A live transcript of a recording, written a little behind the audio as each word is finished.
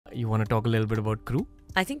You want to talk a little bit about crew?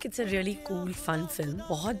 I think it's a really cool, fun film.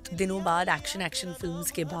 बहुत दिनों बाद action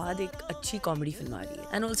films के बाद एक अच्छी comedy film आ रही है.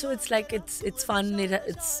 And also it's like it's fun.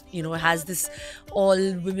 It's has this all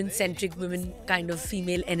women-centric, women kind of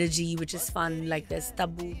female energy, which is fun. Like there's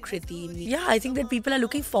Tabu, Kriti. Yeah, I think that people are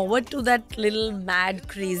looking forward to that little mad,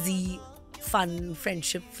 crazy, fun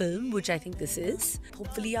friendship film, which I think this is.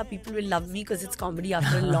 Hopefully, people will love me because it's comedy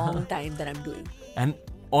after a long time that I'm doing. And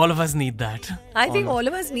all of us need that. I think all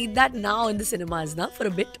of us need that now in the cinemas, for a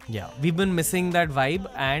bit. Yeah, we've been missing that vibe,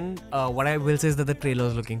 and what I will say is that the trailer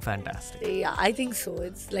is looking fantastic. Yeah, I think so.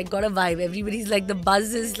 It's like got a vibe. Everybody's like, the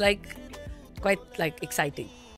buzz is like quite like exciting.